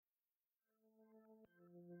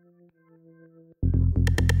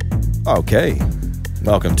Okay.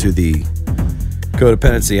 Welcome to the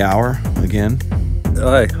Codependency Hour again.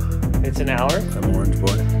 Hi. It's an hour? I'm Orange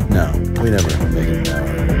Boy. No, we never make it an hour.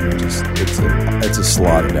 It's a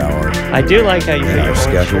slotted hour I do like how you in put our your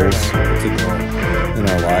schedules, Keep going. in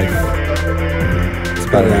our life. It's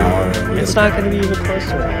about an hour. It's not going to be even close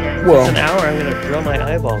to it. Well- It's an hour, I'm going to drill my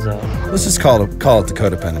eyeballs out. Let's just call it the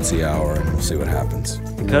Codependency Hour, and we'll see what happens.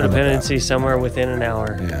 Codependency somewhere within an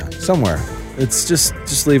hour. Yeah, somewhere. It's just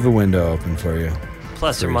leave a window open for you.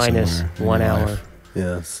 Plus or Very minus somewhere in 1 your hour. life.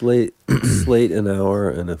 Yeah, slate an hour,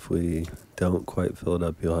 and if we don't quite fill it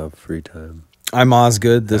up, you'll have free time. I'm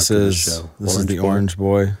Osgood. This After the is show. the Orange Boy.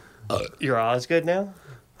 Orange Boy. You're Osgood now?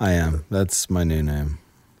 I am. That's my new name.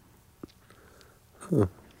 Huh.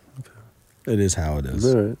 It is how it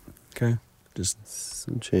is. All right. Okay. Just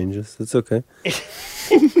Some changes. It's okay.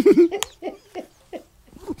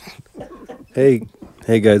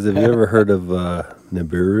 Hey guys, have you ever heard of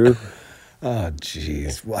Nibiru? oh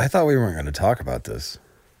jeez. Well, I thought we weren't going to talk about this.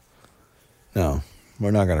 No,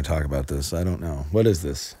 we're not going to talk about this. I don't know. What is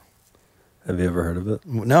this? Have you ever heard of it?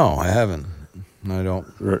 No, I haven't. I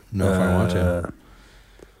don't know if I want to.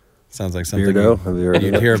 Sounds like something Beardo? Have you heard of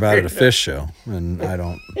you'd it? hear about at a fish show, and I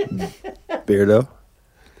don't. Beardo?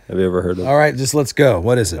 Have you ever heard of it? All right, just let's go.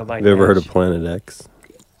 What is it? Go by Have you ever heard of Nash. Planet X?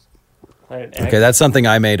 Planet X? Okay, that's something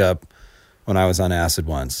I made up when I was on acid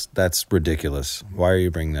once. That's ridiculous. Why are you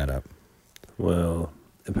bringing that up? Well,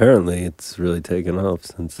 apparently it's really taken off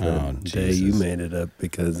since the Oh, day you Jesus. made it up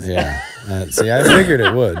because Yeah. See, I figured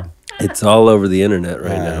it would. it's all over the internet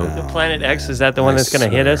right now. The Planet X, is that the one I that's going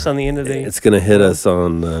to hit swear. us on the end of the... It's going to hit us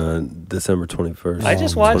on December 21st. I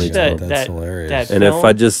just watched 2012. that That's hilarious. that And film. if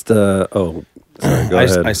I just, sorry, go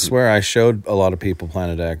ahead. I swear I showed a lot of people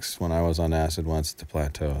Planet X when I was on acid once at the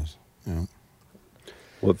Plateaus. Yeah.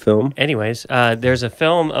 What film? Anyways, there's a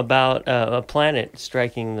film about a planet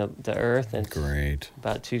striking the Earth, and it's Great.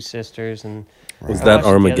 about two sisters. And Was I that watched it the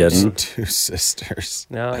other Armageddon? day. Two sisters.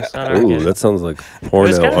 No, it's not Ooh, Armageddon. that sounds like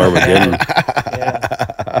porno kinda Armageddon.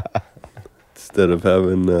 Yeah, Instead of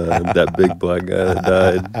having that big black guy that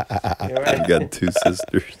died, you're right. you got two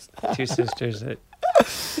sisters. Two sisters that.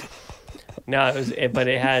 No, but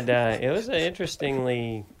it had. It was an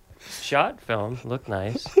interestingly shot film. Looked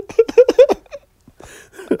nice.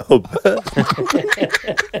 I'll bet.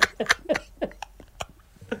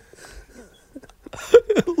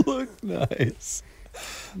 Look nice.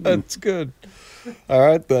 That's good. All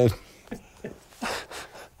right, then.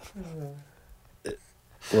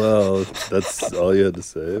 Well, that's all you had to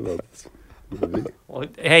say about this movie. Well,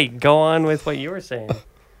 hey, go on with what you were saying.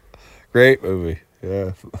 Great movie.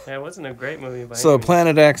 Yeah. It wasn't a great movie, by So any means.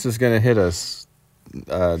 Planet X is going to hit us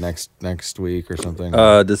next week or something.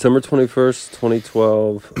 December 21st,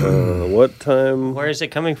 2012. What time? Where is it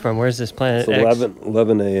coming from? Where's this Planet It's X?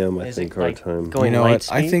 11 a.m., I Is think, it, our like, time. going you know light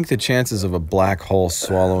what? I speed? think the chances of a black hole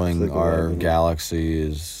swallowing It's like our 11. galaxy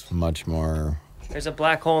is much more. There's a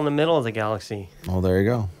black hole in the middle of the galaxy. Well, there you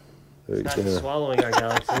go. It's not Yeah, swallowing our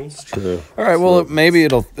galaxy. it's true. All right. Well, So- maybe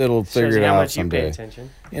it'll Shows figure you it how out much you pay someday. attention.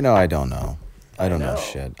 You know, I don't know. I don't know know.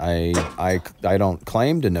 shit. I don't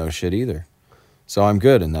claim to know shit either. So I'm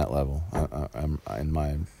good in that level. I'm in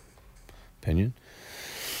my opinion.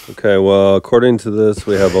 Okay, well, according to this,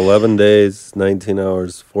 we have 11 days, 19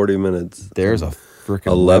 hours, 40 minutes. There's a freaking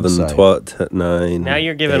 11, website. 12, 9. Now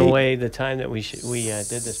you're giving 8. away the time that we did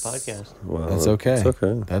this podcast. Well, That's okay. It's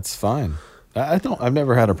okay. That's fine. I've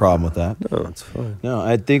never had a problem with that. No, it's fine. No,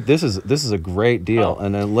 I think this is a great deal. Oh.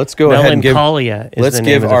 And then let's go ahead and give Melancholia is let's the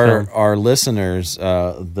give name of the film. our listeners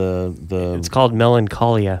the It's called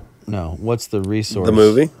Melancholia, no, what's the resource? The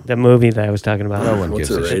movie? the movie that I was talking about. No one What's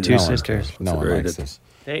gives it a shit. rated? Two No one sisters. cares. No What's one it likes rated? this.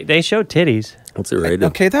 They show titties. What's it rated?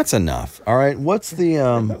 Okay, that's enough. All right, what's the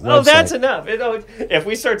Oh, website? that's enough. If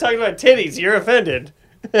we start talking about titties, you're offended.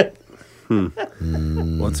 What's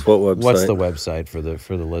what website? What's the website for the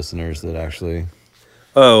listeners that actually?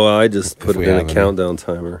 Oh, well, I just put we it in have a any. countdown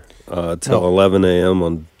timer till No. 11 a.m.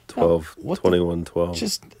 on 12, what the- 21/12.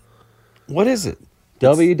 Just what is it?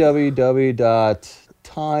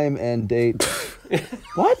 www.timeanddate.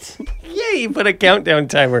 What? Yeah, you put a countdown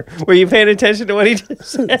timer. Were you paying attention to what he just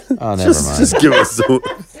said? Oh, never just, mind. just give us a,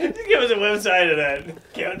 Just give us a website of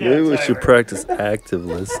that countdown maybe we timer. should practice active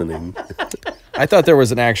listening. I thought there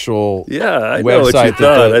was an actual Yeah, I know website what you that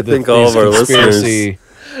thought. I think all of our listeners conspiracy.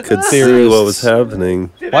 could see theorists- what was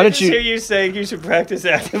happening. Did Why I don't just you- hear you saying you should practice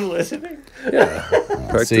active listening? Yeah,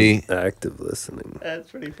 practice See? active listening. That's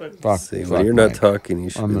pretty funny. Fuck, See, fuck when you're not Mike. talking, you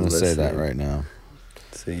should I'm be going to say that listening. right now.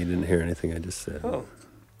 See, you didn't hear anything I just said. Oh,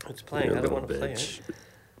 it's playing. You're I a don't little want to play it.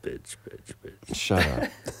 bitch. Bitch. Shut up.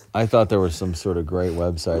 I thought there was some sort of great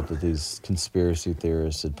website that these conspiracy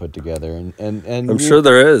theorists had put together, and I'm sure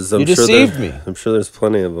there is. You deceived me. I'm sure there's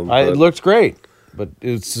plenty of them. It looked great, but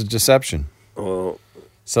it's a deception. Well,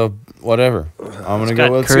 So whatever. I'm gonna It's go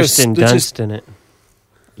got with Kirsten Dunst in it.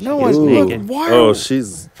 No, She's look, naked. why? oh,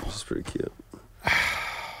 she's pretty cute.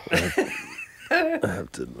 I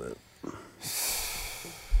have to admit.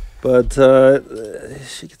 But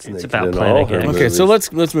she gets naked about in Planet all her X. Okay, movies. so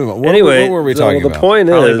let's move on. Anyway, what were we so talking the about? point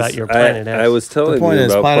Probably is, about your Planet X. I was telling The point you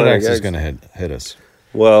is, about Planet X X. is going to hit us.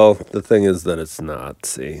 Well, the thing is that it's not.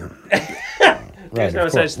 See, There's no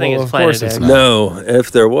of such course. thing Well, as of course Planet it's X. not. no.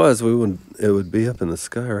 If there was, it would be up in the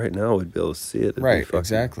sky right now. We'd be able to see it. It'd be Right, fucking-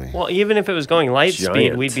 exactly. Well, even if it was going light speed,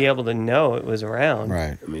 Giant. we'd be able to know it was around.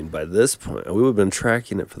 Right. I mean, by this point, we would have been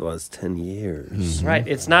tracking it for the last 10 years. Right.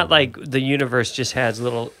 It's not like the universe just has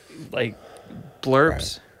little like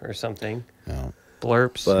blurbs or something. No,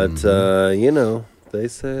 Blurps. But they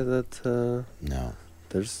say that no.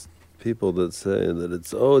 there's people that say that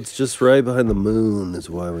it's just right behind the moon is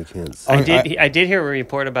why we can't see. I did hear a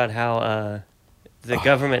report about how the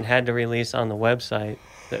government had to release on the website,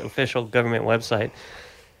 the official government website,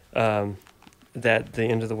 that the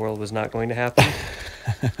end of the world was not going to happen.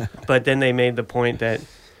 But then they made the point that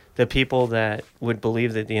the people that would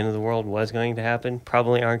believe that the end of the world was going to happen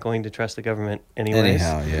probably aren't going to trust the government anyways.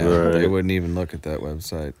 Anyhow, yeah, Right. they wouldn't even look at that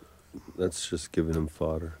website. That's just giving them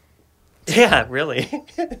fodder. Yeah, really.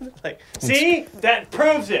 Like, see, that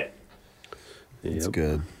proves it. It's Yep.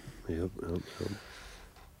 good. Yep.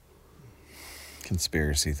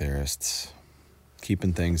 Conspiracy theorists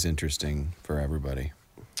keeping things interesting for everybody.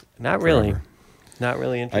 Not really. Forever. Not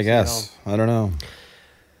really I interesting at all. guess. I don't know.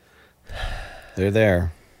 They're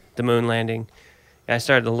there. The moon landing. I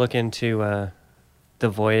started to look into the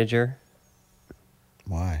Voyager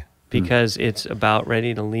Why? because it's about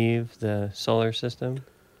ready to leave the solar system.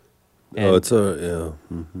 Oh,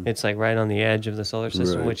 And it's like right on the edge of the solar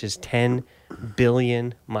system, Right. which is 10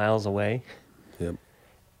 billion miles away. Yep.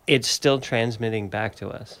 It's still transmitting back to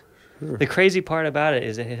us. Sure. The crazy part about it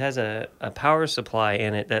is that it has a power supply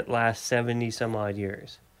in it that lasts 70 some odd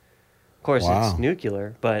years. Of course, Wow. it's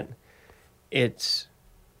nuclear, but it's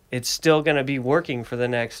still going to be working for the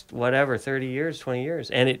next 30 years, 20 years.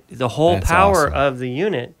 And the whole That's power awesome. of the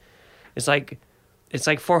unit is like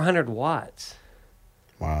 400 watts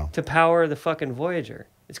Wow. to power the fucking Voyager.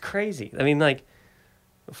 It's crazy. I mean, like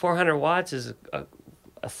 400 watts is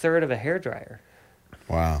a third of a hairdryer.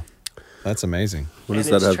 Wow. That's amazing. What does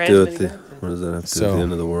And that it's have to do with transmitting what does that have to do So- with the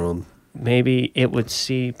end of the world? Maybe it would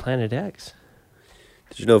see Planet X.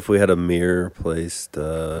 Did you know if we had a mirror placed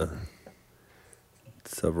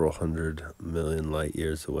several 100 million light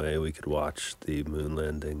years away, we could watch the moon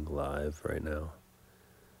landing live right now?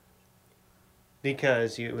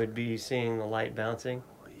 Because you would be seeing the light bouncing?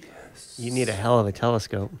 Yes. You need a hell of a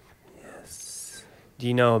telescope. Yes. Do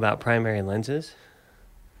you know about primary lenses?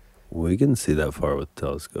 We can see that far with the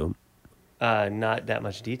telescope. Not that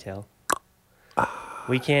much detail.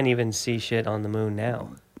 We can't even see shit on the moon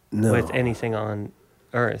now No, with anything on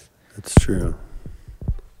Earth. that's true.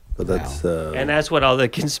 But that's And that's what all the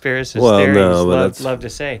conspiracy Well, theories no, but that's- love to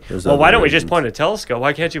say. there's Well, why other don't we just reasons. point a telescope?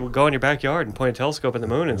 Why can't you go in your backyard and point a telescope at the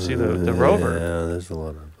moon and see the rover? Yeah, there's a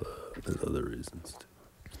lot of there's other reasons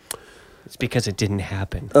too. It's because it didn't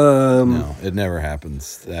happen. No, it never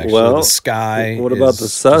happens. Actually, well, the sky. what about is the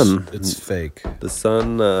sun? just- it's fake. The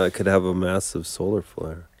sun could have a massive solar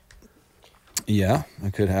flare. Yeah,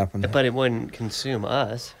 it could happen. But it wouldn't consume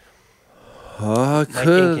us. Could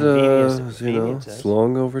inconvenience us. it's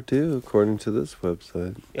long overdue according to this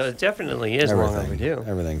website. It definitely is long overdue.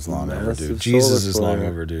 Everything's long Massive overdue. solar Jesus is long flare.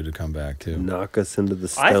 overdue to come back too. Knock us into the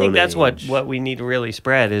stone I think that's age. what we need to really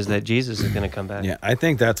spread is that Jesus is going to come back. Yeah, I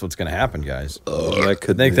think that's what's going to happen, guys. That I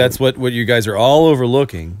could think be. that's what you guys are all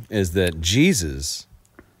overlooking is that Jesus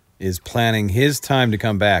is planning his time to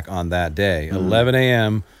come back on that day, 11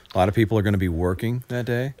 a.m. A lot of people are going to be working that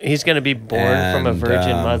day. He's going to be born from a And,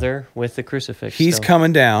 virgin mother with the crucifix. He's still.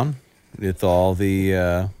 coming down with all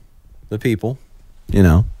the people, you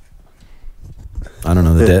know. I don't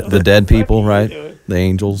know the dead people, right? The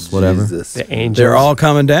angels, whatever. Jesus. The angels. They're all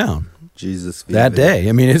coming down Jesus vive. that day.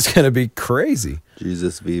 I mean, it's going to be crazy.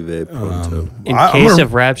 Jesus vive pronto. In I'm case gonna-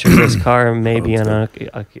 of rapture, this car may be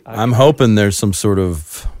I'm hoping there's some sort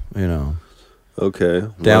of, Okay.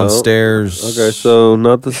 well, downstairs. okay, so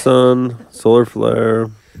not the sun, solar flare.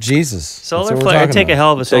 Jesus. solar That's what we're flare. talking Take a about.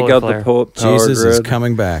 hell of a Take solar out flare. the power Jesus grid. is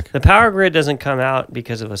coming back. The power grid doesn't come out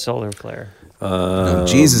because of a solar flare. No,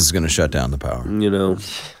 Jesus is going to shut down the power. You know,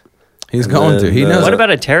 He's And going then, to. He knows. What it. about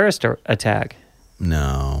a terrorist attack?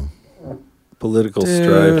 No. political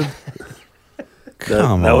Dude. strife.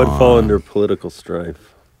 Come that would fall on. under political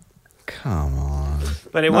strife. Come on.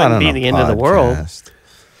 But it Not wouldn't on be a the end of the world. podcast.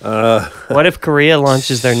 What if Korea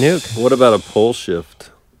launches their nuke? What about a pole shift?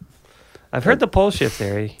 I've heard the pole shift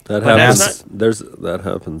theory. That but that's happens. not- That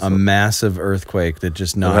happens. A massive earthquake that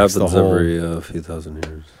just That knocks happens the whole every few thousand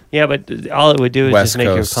years. Yeah, but all it would do is West just make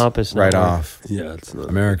your Coast compass not right work. off. Yeah, it's not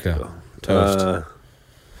America. Toast.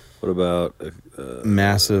 What about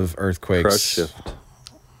Massive earthquakes crush shift?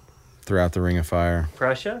 throughout the Ring of Fire.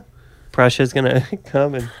 Prussia? Prussia's going to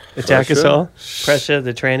come and attack us Prussia? all? Prussia,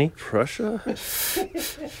 the tranny? Prussia?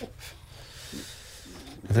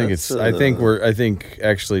 I think That's, I think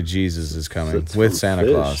actually Jesus is coming That's with from Santa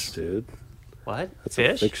Fish, Claus. dude. What? That's a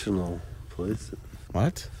Fish? fictional place.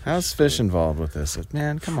 What? How's fish involved with this?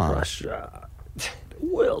 Man, come on. Prussia.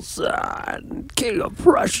 Wilson, King of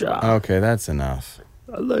Prussia. Okay, that's enough.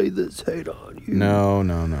 I lay this hate on you.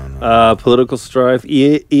 No. Political strife.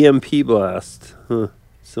 EMP blast. Huh.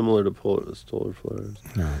 Similar to solar flares.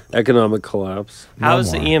 No. Economic collapse.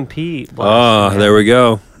 How's more. the EMP? Ah, there we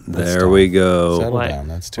go. Let's There stop. we go. Settle What? down.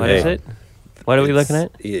 That's too What is loud. it? What are we looking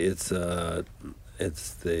at? It's the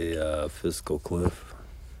fiscal cliff.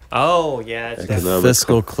 Oh, yeah. It's Economic The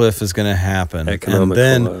fiscal cliff is going to happen, Economic and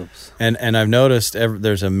then collapse. and I've noticed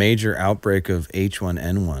there's a major outbreak of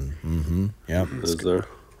H1N1. Mm-hmm. Yep, Is there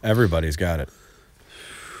everybody's got it.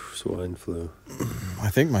 swine flu? I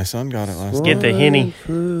think my son got it last. Get night. the Henny.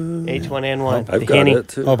 Flu. H1N1. I've the got Henny. it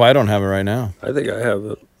too. Oh, but I don't have it right now. I think I have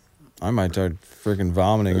it. I might start freaking I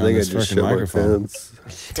vomiting on think I this just freaking shit my microphone. pants.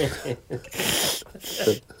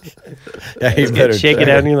 Yeah, you better Shake it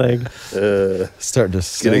out in your leg. start to Getting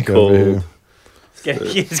stink over here. cold.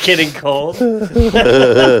 It's getting cold.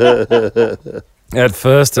 At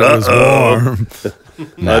first it was warm.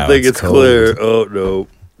 Now I think it's cold. clear. Oh no,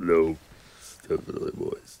 it's definitely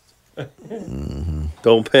moist.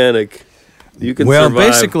 Don't panic. You can Well, survive.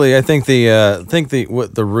 basically, I think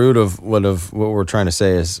the root of what we're trying to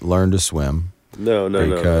say is learn to swim. No.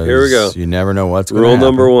 Because Here we go. You never know what's going to Rule happen.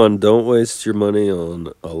 number 1: don't waste your money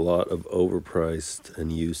on a lot of overpriced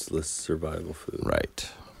and useless survival food. Right.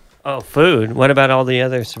 Oh, food. What about all the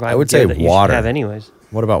other survival I would gear say that you water. should have anyways?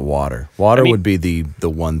 What about water? Water I mean- would be the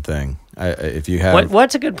one thing. If you have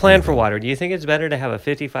What's a good plan for water? Do you think it's better to have a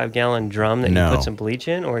 55-gallon drum that No. you put some bleach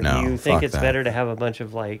in? Or No, do you think fuck it's that. better to have a bunch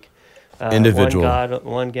of like Individual.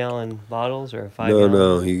 1 gallon bottles or a 5 No,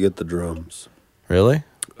 gallon? you get the drums. really?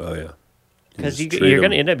 Oh yeah. Because just you're treat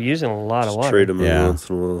going to 'em. end up using a lot of Just water. trade them Yeah. in once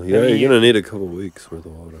in a while. Yeah, Maybe you're gonna need a couple weeks worth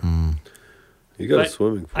of water. Mm, You got a But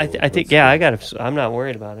swimming pool. I think, That's yeah, good. I'm not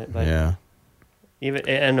worried about it. But yeah. even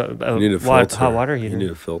and You need a filter. hot water heater. You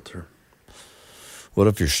need a filter. What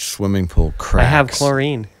if your swimming pool cracks? I have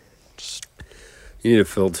chlorine, You need a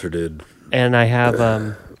filter, dude. and I have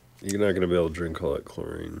You're not gonna be able to drink all that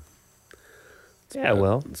chlorine. yeah,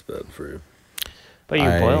 well, It's bad for you. but you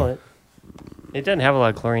boil it. It doesn't have a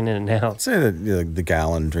lot of chlorine in it now. I'd say that the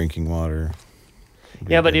gallon drinking water. would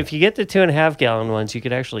be Yeah, but good. if you get the 2.5 gallon ones, you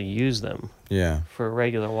could actually use them Yeah, for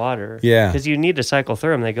regular water. Yeah. because you need to cycle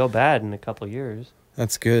through them. They go bad in a couple of years.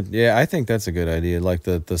 that's good. Yeah, I think that's a good idea. Like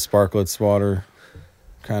the Sparklets water,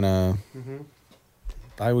 kind of.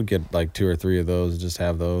 I would get like 2 or 3 of those. Just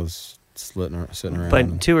have those sitting around.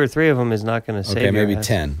 But 2 or 3 of them is not going to save. okay, your maybe ass.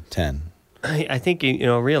 10. I think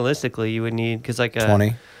realistically, you would need because like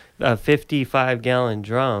 20. a 55-gallon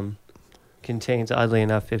drum contains oddly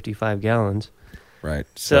enough 55 gallons. Right.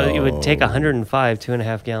 So it would take 105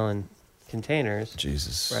 2.5 gallon containers,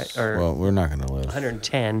 Jesus. Right, or- well, we're not going to live.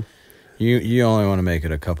 110. You only want to make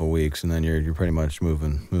it a couple weeks, and then you're pretty much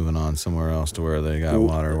moving on somewhere else to where they got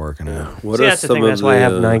water working out. What See, are that's the some thing. of That's why I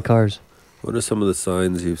have the, 9 cars. What are some of the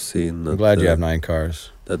signs you've seen that I'm glad you have 9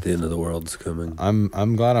 cars. that the end of the world's coming?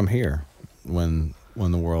 I'm glad I'm here when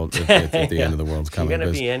the world if the end of the world's You're coming. gonna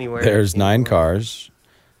 'cause be anywhere. There's in the 9 world. cars.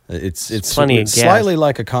 It's plenty of it's gas. slightly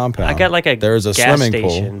like a compound. I got like a there's a gas swimming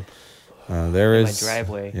station pool. There in is my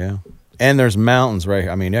driveway. Yeah, and there's mountains right.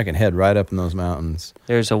 I mean, I can head right up in those mountains.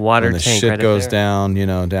 There's a water When the tank shit right goes up there.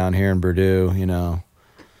 down, down here in Purdue,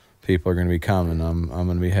 people are going to be coming. I'm going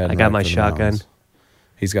to be heading. I got right my for the shotgun. mountains.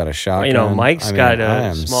 He's got a shotgun. Mike's I mean, got I a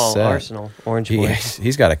am small set. arsenal. Orange boy.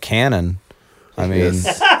 He's got a cannon. I mean,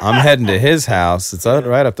 I'm heading to his house. It's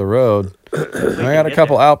right up the road. And I got a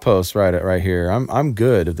couple outposts right here. I'm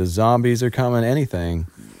good. If the zombies are coming, anything,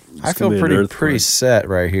 I feel gonna be an pretty earthquake. set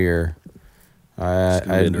right here. gonna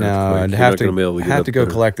be an Now earthquake. I'd You're have not gonna be able to get have up to go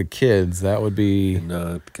there. collect the kids. That would be You're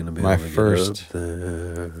not gonna be my able to first- get up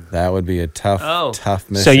there. that would be a tough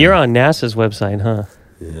mission. So you're on NASA's website, huh?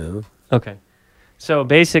 Yeah. Okay. So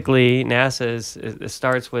basically, it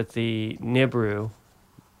starts with the Nibiru.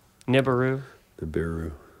 The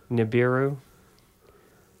Biru.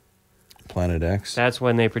 Planet X. That's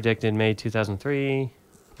when they predicted May 2003.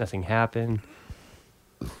 Nothing happened.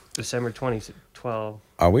 December 2012.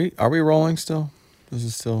 Are we rolling still? This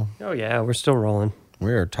is still. Oh yeah, we're still rolling.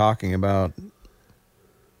 We are talking about.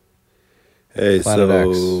 Hey, Planet so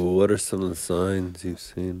X. what are some of the signs you've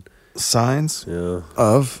seen? Signs Yeah.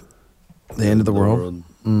 of the end of the world.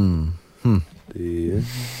 The end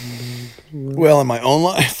Well, in my own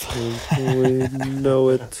life. we know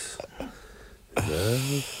it.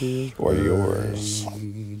 Or yours.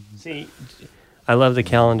 See, I love the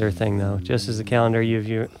calendar thing though. Just as the calendar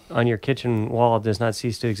you on your kitchen wall does not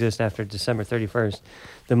cease to exist after December 31st,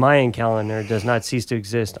 the Mayan calendar does not cease to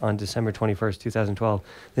exist on December 21st, 2012.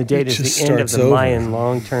 The date is just the end of starts the over. Mayan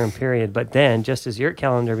long-term period. But then, just as your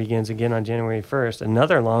calendar begins again on January 1st,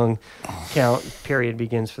 another long count period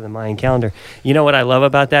begins for the Mayan calendar. You know what I love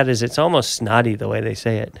about that is it's almost snotty the way they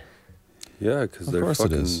say it. Yeah, because Of they're course it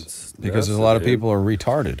fucking. is. Because there's a lot of people are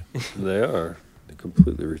retarded. They are. They're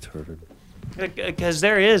completely retarded. Because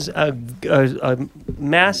there is a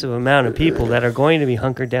massive amount of people that are going to be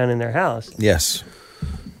hunkered down in their house. Yes.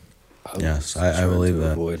 I'm Yes, just I trying believe to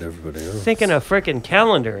that. Avoid everybody else. Thinking a frickin'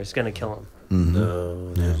 calendar is going to kill them. Mhm.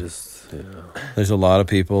 No, Yeah. they just There's a lot of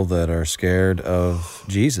people that are scared of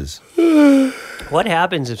Jesus. What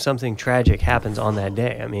happens if something tragic happens on that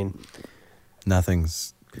day? I mean,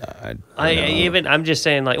 Nothing's. I'm just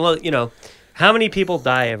saying, like, well, you know, how many people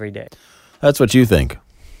die every day? That's what you think.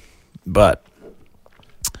 But.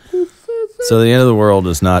 So the end of the world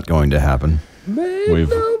is not going to happen.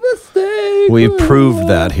 We've proved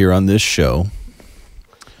that here on this show.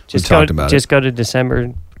 Just talked about it. Just go to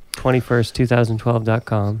December 21st,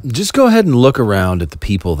 2012.com. Just go ahead and look around at the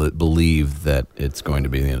people that believe that it's going to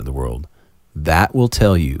be the end of the world. That will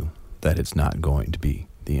tell you that it's not going to be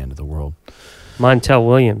the end of the world. Montel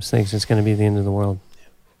Williams thinks it's going to be the end of the world.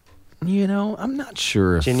 You know, I'm not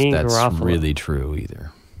sure if Janine that's Garofalo. really true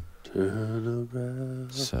either. turn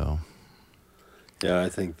around. So, Yeah, I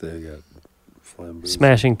think they got flamboozled.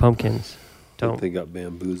 Smashing Pumpkins. I think Don't. they got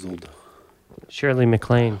bamboozled. Shirley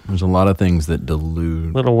MacLaine. there's a lot of things that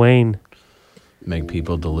delude, Little Wayne. make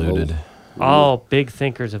people deluded. All big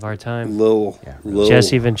thinkers of our time. Lil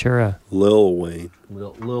Jesse Ventura. Lil Wayne.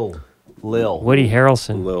 Lil Woody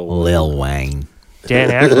Harrelson. Lil Wang. Dan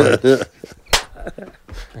Aykroyd.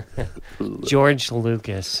 George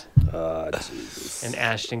Lucas. Jesus. And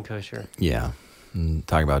Ashton Kutcher. Yeah.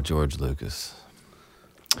 Talk about George Lucas.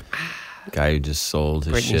 Guy who just sold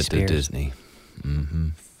his Britney shit Spears. to Disney. Mm-hmm.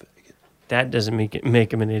 That doesn't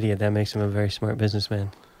make him an idiot. That makes him a very smart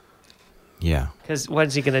businessman. Yeah. Because what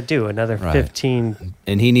is he going to do? Another Right. 15?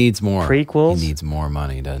 And he needs more. Prequels? He needs more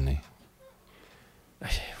money, doesn't he?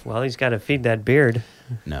 Well, he's got to feed that beard.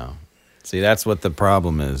 No. See, that's what the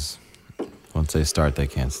problem is. Once they start, they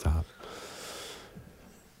can't stop.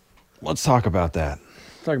 Let's talk about that.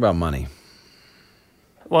 Let's talk about money.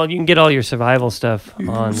 Well, you can get all your survival stuff on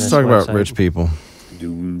Let's this talk about website. rich people.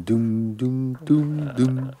 Doom, doom, doom, doom,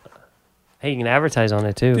 doom. Hey, you can advertise on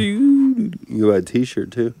it too. You got a t-shirt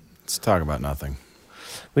too? Let's talk about nothing.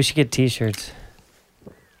 We should get T-shirts.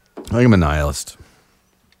 I think I'm a nihilist.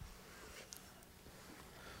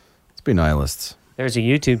 Let's be nihilists. There's a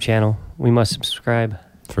YouTube channel. We must subscribe.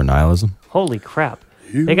 For nihilism? Holy crap!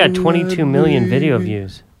 They got 22 million video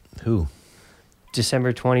views. Who?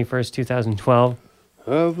 December 21st, 2012.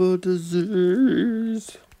 Have a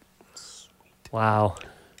disease. Wow.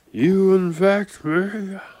 You infect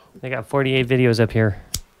me. They got 48 videos up here.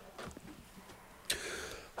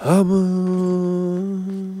 I'm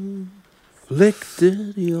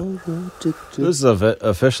afflicted, you're addicted. This is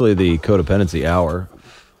officially the codependency hour.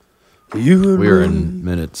 You and We're me, in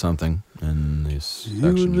minute something in this you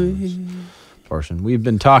section. and of this me. portion. We've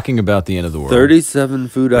been talking about the end of the world. 37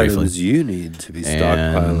 food Briefly. items you need to be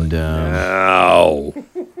stockpiling And, now.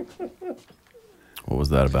 What was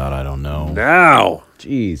that about? I don't know. Now.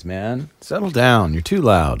 Jeez, man. Settle down. You're too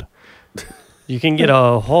loud. You can get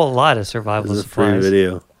a whole lot of survival This is a free supplies.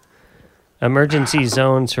 video. Emergency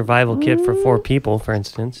zone survival kit for 4 people, for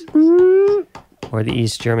instance. Or the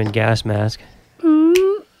East German gas mask.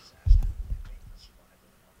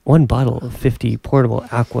 1 bottle of 50 portable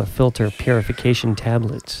aqua filter purification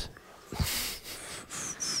tablets.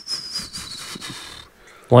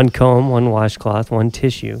 1 comb, 1 washcloth, 1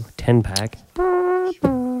 tissue, 10-pack.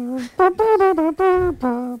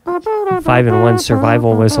 5-in-1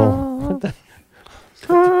 survival whistle. What the?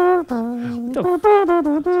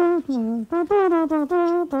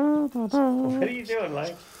 What are you doing,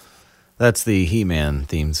 Mike? That's the He-Man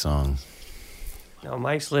theme song. No,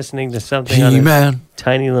 Mike's listening to something on his He-Man.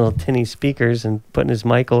 tiny little tinny speakers and putting his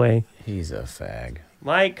mic away. He's a fag.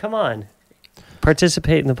 Mike, come on.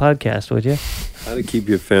 participate in the podcast, would you? How to keep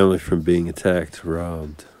your family from being attacked,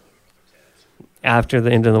 robbed After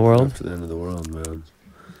the end of the world? after the end of the world, man.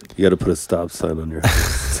 You got to put a stop sign on your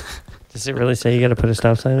house. Does it really say you got to put a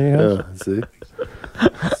stop sign on your house? Yeah, see?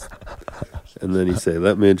 And then you say,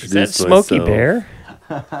 let me Is introduce that Smokey myself. Bear?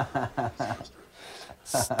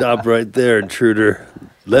 Stop right there, intruder.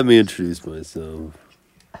 Let me introduce myself.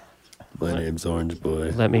 My name's Orange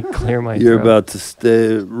Boy. Let me clear my You're throat. about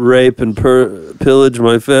to rape and pillage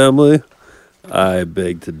my family? I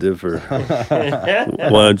beg to differ. Why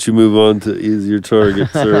don't you move on to easier target,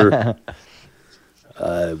 sir?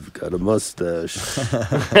 I've got a mustache.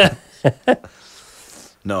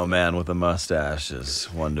 No man with a mustache is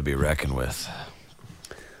one to be reckoned with.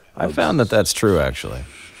 I found that that's true, actually.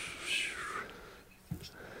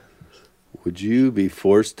 Would you be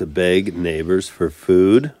forced to beg neighbors for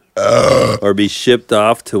food? Or be shipped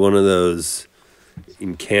off to one of those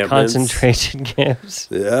encampments? Concentration camps.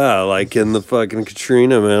 Yeah, like in the fucking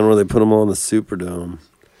Katrina, man, where they put them all in the Superdome.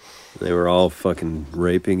 They were all fucking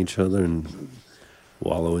raping each other and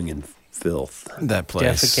wallowing in filth. That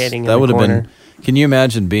place. Defecating in that the would have corner. been. Can you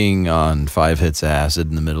imagine being on 5 hits acid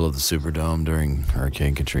in the middle of the Superdome during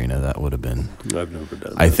Hurricane Katrina? That would have been. I've never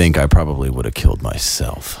done that. I think I probably would have killed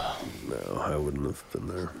myself. No, I wouldn't have been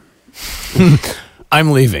there.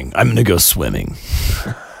 I'm leaving. I'm going to go swimming.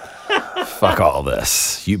 Fuck all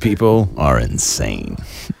this. You people are insane.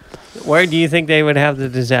 Where do you think they would have the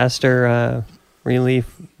disaster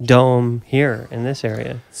relief dome here in this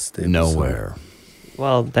area? Staples Nowhere.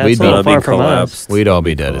 Well, that's We'd a little be far from us. We'd all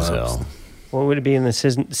be dead as Collapsed. hell. What would it be in the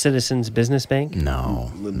Citizens Business Bank?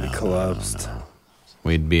 No. Would no, be no, collapsed. no.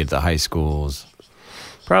 We'd be at the high schools.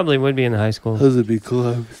 Probably would be in the high school. How's it be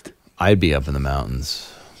collapsed? I'd be up in the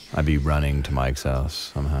mountains. I'd be running to Mike's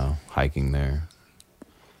house somehow, hiking there.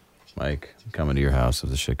 Mike, I'm coming to your house if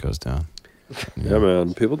the shit goes down. Yeah,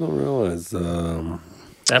 man. People don't realize.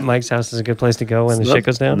 That Mike's house is a good place to go when the it's shit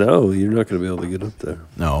goes down. No, you're not going to be able to get up there.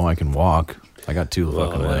 No, I can walk. I got 2 Well,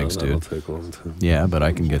 fucking yeah, legs, that'll dude. take a long time. Yeah, but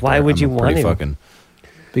I can get Why there. would I'm you a pretty want to? fucking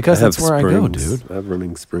Because that's where I go, dude. I have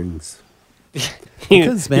running springs.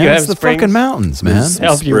 Because, man, you it's have the springs? fucking mountains, man. There's some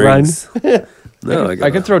Help you run. springs. No, I got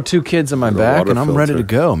I can throw 2 kids on my a back water and I'm ready to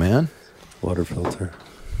filter. go, man. water filter.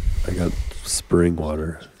 I got spring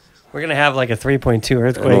water. We're going to have like a 3.2 And a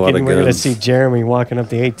earthquake, lot and of we're going to guns. see Jeremy walking up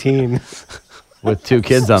the 18. With 2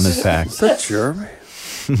 kids on his back. Is that Jeremy?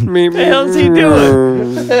 What the hell's he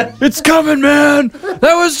doing? It's coming, man!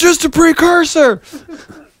 That was just a precursor!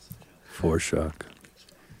 Foreshock.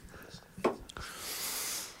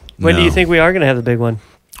 When do you No. think we are going to have the big one?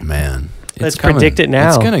 Man. it's Let's coming. predict it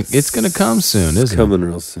now. It's gonna come soon, It's isn't coming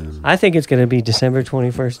real soon. I think it's going to be December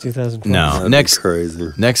 21st, 2012. No. That'd be next- crazy.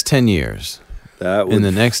 it? Next 10 years. That would In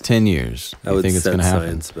the next 10 years, that you would think it's set going to happen?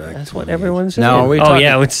 science back. That's 20 what years. everyone's saying. Now, are we oh, talking-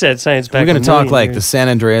 yeah, it would set science back. We're going a to talk million like years. the San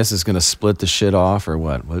Andreas is going to split the shit off or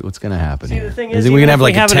what? What's going to happen See, here? the thing Is is, it even we if gonna have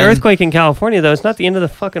like we have a an 10 earthquake in California, though, it's not the end of the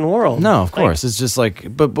fucking world. No, of course. It's just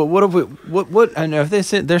like, but what if we, what? I know if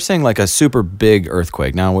they're saying like a super big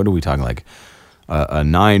earthquake. Now, what are we talking like a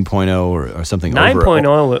 9.0 or something?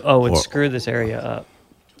 9.0 would or- screw this area up.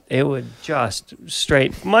 It would just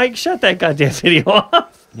straight. Mike, shut that goddamn video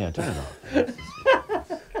off. Yeah, turn it off.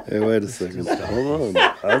 Hey, wait a second. Hold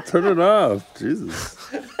on. I'll turn it off. Jesus.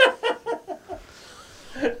 For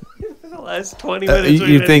the last 20 you minutes,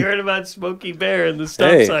 we've been think- hearing about Smokey Bear and the stop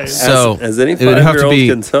Hey, sign. So, as any it would have to 5-year-old be-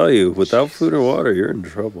 can tell you, without food or water, you're in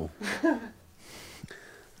trouble.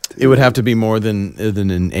 It would have to be more than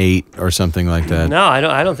an 8 or something like that. No, I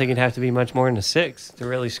don't think it'd have to be much more than a 6 to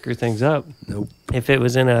really screw things up. Nope. If it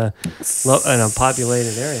was in a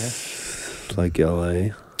populated area, Like LA.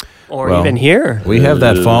 or Well, even here. We have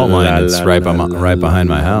that fault line La, that's la, right, la, right la, behind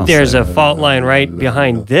la, my la. house. There's a fault line right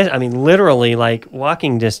behind this. I mean, literally, like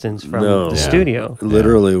walking distance from No. the Yeah. studio.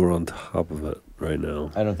 Literally, we're on top of it right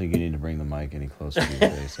now. I don't think you need to bring the mic any closer to your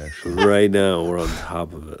face, actually. Right now, we're on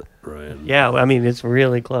top of it, Ryan. Yeah, I mean, it's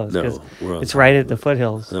really close. 'cause No, we're on it's top right of at the it.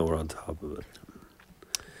 foothills. No, we're on top of it.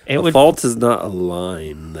 It A would. fault is not a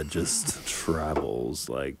line that just travels.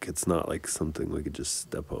 Like, it's not like something we could just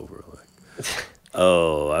step over. Like,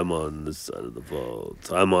 oh, I'm on this side of the fault.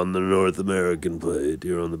 I'm on the North American plate.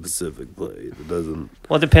 You're on the Pacific plate. It doesn't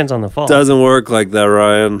Well, it depends on the fault. doesn't work like that,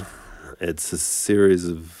 Ryan. It's a series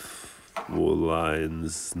of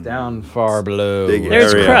lines. Down far below. Big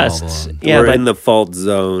There's area. crusts. Yeah, We're but in the fault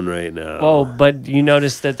zone right now. oh, but you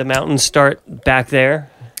notice that the mountains start back there.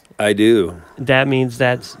 I do. That means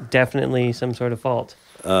that's definitely some sort of fault.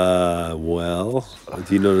 Well,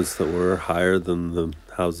 do you notice that we're higher than the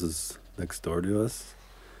houses next door to us?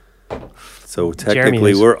 So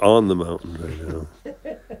technically, is. we're on the mountain right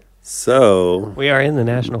now. So, We are in the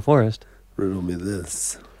national forest. riddle me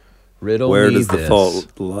this. Riddle Where me does the this,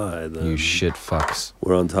 fault lie then? you shit fucks.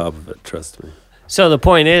 We're on top of it, trust me. So the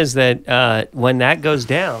point is that when that goes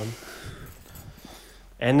down,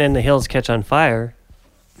 and then the hills catch on fire,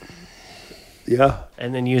 Yeah.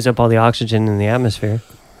 and then use up all the oxygen in the atmosphere.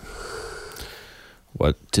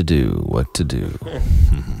 What to do? What to do?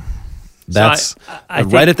 That's I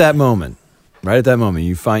right at that moment. Right at that moment,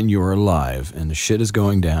 you find you're alive and the shit is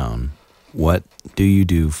going down. What do you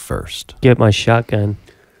do first? Get my shotgun.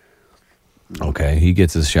 Okay, he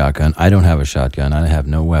gets his shotgun. I don't have a shotgun. I have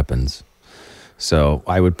no weapons. So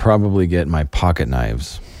I would probably get my pocket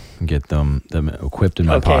knives and get them equipped in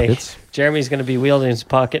my Okay. pockets. Jeremy's going to be wielding his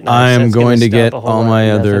pocket knife. I'm That's going to stop get a whole all lot my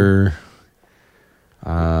of nothing. other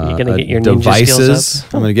You gonna get your ninja devices. skills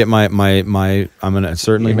up? I'm gonna get my. I'm gonna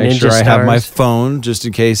certainly Your make ninja sure I have my stars. phone just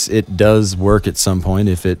in case it does work at some point,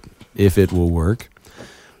 if it will work,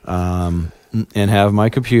 and have my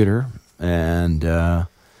computer and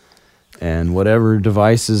whatever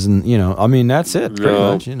devices, and I mean that's it pretty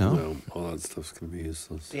much. No, all that stuff's going to be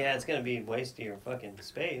useless. Yeah, it's going to be a waste of your fucking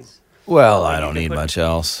space. Well, Like I you don't could need put- much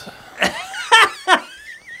else.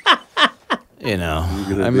 You're I'm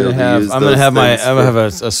be gonna able to have use I'm gonna those have my things I'm gonna have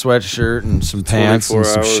for a sweatshirt and some pants and 24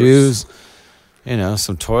 some hours. shoes,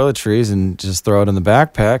 some toiletries, and just throw it in the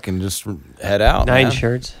backpack and just head out. 9 man.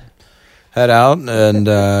 shirts. Head out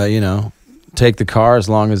and take the car as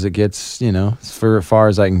long as it gets for as far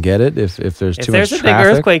as I can get it. If there's If too there's much a big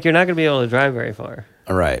traffic, earthquake, you're not going to be able to drive very far.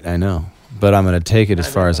 All right, I know, but I'm gonna take it as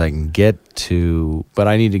far as I can get to. But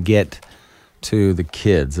I need to get to the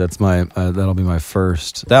kids. That's my that'll be my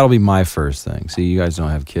first thing. See, you guys don't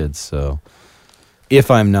have kids, so if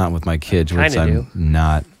I'm not with my kids, which Kinda I'm do.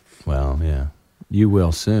 not, well, yeah, you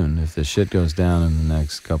will soon if the shit goes down in the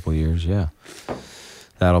next couple of years. Yeah,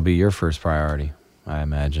 that'll be your first priority, I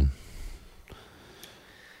imagine.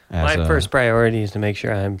 My first priority is to make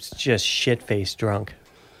sure I'm just shit-faced drunk.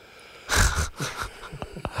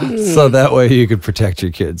 so that way you could protect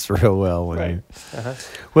your kids real well. When Right. you, Uh-huh.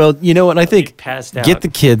 well, you know what I think. Passed out. Get the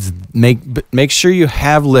kids, make sure you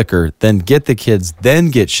have liquor, then get the kids, then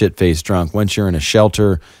get shit-faced drunk once you're in a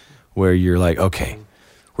shelter where you're like, okay,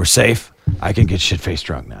 we're safe. I can get shit-faced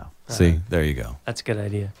drunk now. See, there you go. That's a good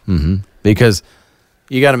idea. Because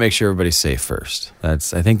you got to make sure everybody's safe first. I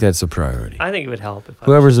think that's a priority. I think it would help if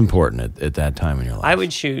Whoever's important at that time in your life. I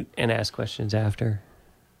would shoot and ask questions after.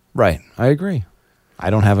 Right, I agree. I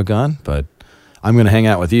don't have a gun, but I'm going to hang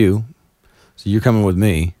out with you. So you're coming with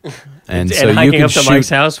me. And so you hiking can up to shoot. Mike's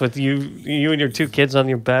house with you and your 2 kids on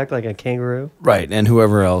your back like a kangaroo, Right, and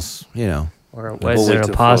whoever else, or was it an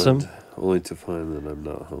opossum? Only to find that I'm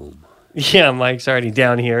not home. Yeah, Mike's already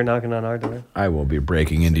down here knocking on our door. I will be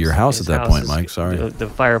breaking into your house His at that house point, is- Mike. Sorry. The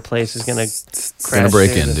fireplace is gonna Gonna crash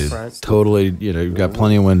break through in, the dude. front. Totally, you've got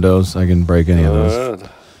plenty of windows. I can break any of those. All right.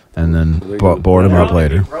 And then They go- board them They're up all gonna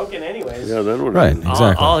be later. broken anyways. Yeah, then what? Right, All-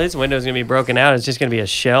 exactly. All his windows gonna be broken out. It's just gonna be a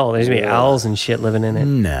shell. There's gonna be owls and shit living in it.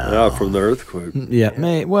 No. Yeah, from the earthquake.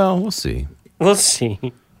 Yeah, well, we'll see. We'll see.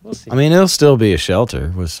 We'll see. I mean, it'll still be a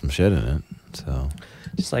shelter with some shit in it. So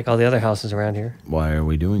Just like all the other houses around here. why are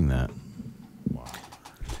we doing that?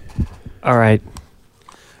 All right.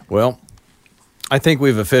 Well, I think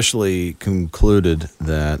we've officially concluded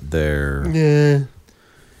that there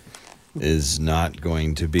is not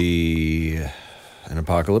going to be an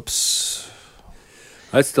apocalypse.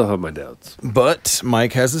 I still have my doubts. But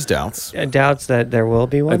Mike has his doubts. Doubts that there will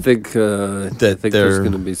be one. I think there's they're-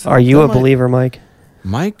 going to be some. Are you That a might- believer, Mike?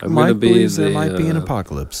 Mike I'm gonna be believes there the, might be an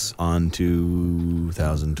apocalypse on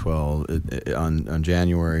 2012 on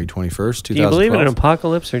January 21st, 2012. Do you believe in an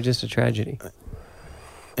apocalypse or just a tragedy?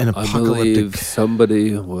 An I believe apocalyptic.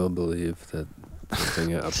 somebody will believe that something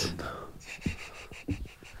happened.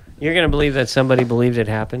 You're gonna believe that somebody believed it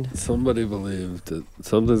happened. Somebody believed that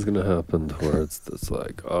something's going to happen to where it's just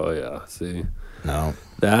like, oh yeah, see, No.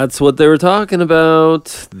 that's what they were talking about.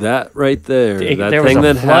 That right there. That There was thing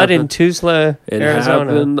a that flood in happened. Tulsa, It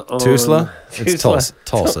Arizona. happened on Tulsa? It's Tulsa.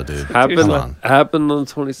 Tulsa, dude. Happened, Come on. happened on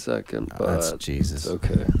 22nd, but That's Jesus. it's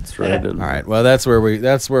okay. It's right in. All right. Well, that's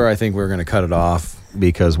where I think we're going to cut it off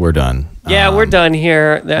because we're done. Yeah, we're done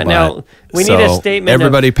here. Now we need a so statement. of-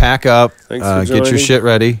 Everybody pack up. Thanks for Get your joining. shit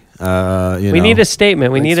ready. we need a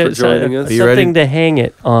statement. We Thanks need for joining us. Are you ready? something to hang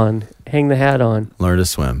it on. Hang the hat on. learn to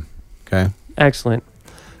swim. Okay. Excellent.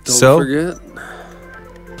 Don't So- forget.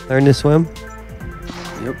 Learn to swim.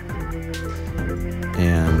 Yep.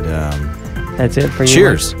 And That's it for you.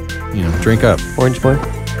 cheers. Drink up. Mike? Orange boy.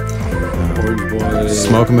 Orange boy.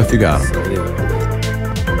 Smoke them if you got them. So,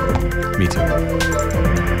 yeah. Me too.